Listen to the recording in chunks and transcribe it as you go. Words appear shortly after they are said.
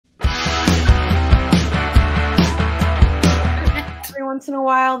once in a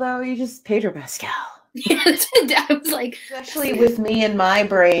while, though, you just Pedro Pascal. I was like, especially with me in my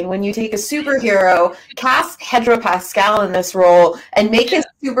brain, when you take a superhero, cast Pedro Pascal in this role, and make his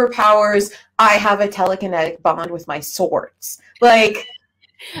superpowers, I have a telekinetic bond with my swords. Like,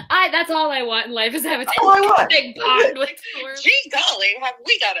 that's all I want in life is have a telekinetic bond with swords. Gee golly, have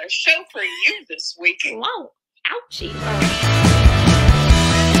we got a show for you this week? Whoa, ouchie.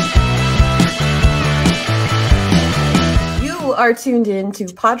 You are tuned in to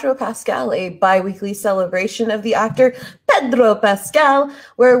Podro Pascal, a bi-weekly celebration of the actor Pedro Pascal,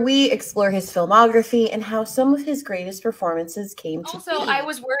 where we explore his filmography and how some of his greatest performances came to Also, be. I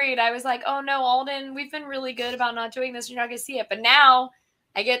was worried. I was like, oh no, Alden, we've been really good about not doing this. You're not going to see it. But now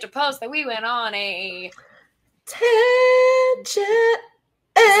I get to post that we went on a tangent.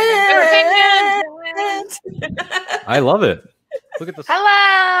 I love it. Look at this.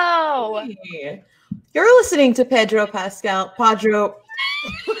 Hello. Hey. You're listening to Pedro Pascal. Pedro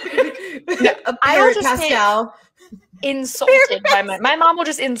Pascal. Insulted by my mom will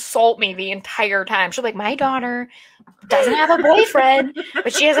just insult me the entire time. She'll be like, my daughter doesn't have a boyfriend,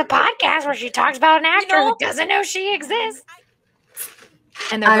 but she has a podcast where she talks about an actor who doesn't know she exists.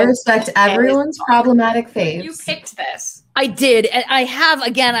 And I respect everyone's problematic faves. You picked this. I did. I have,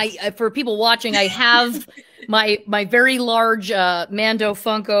 again, for people watching, I have my very large Mando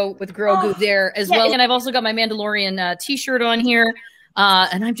Funko with Grogu there as well. And I've also got my Mandalorian t-shirt on here.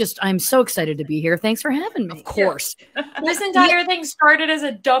 And I'm so excited to be here. Thanks for having me. Of course. This entire thing started as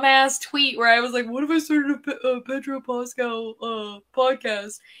a dumbass tweet where I was like, what if I started a Pedro Pascal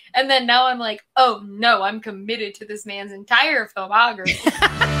podcast? And then now I'm like, oh no, I'm committed to this man's entire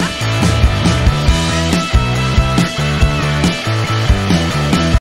filmography.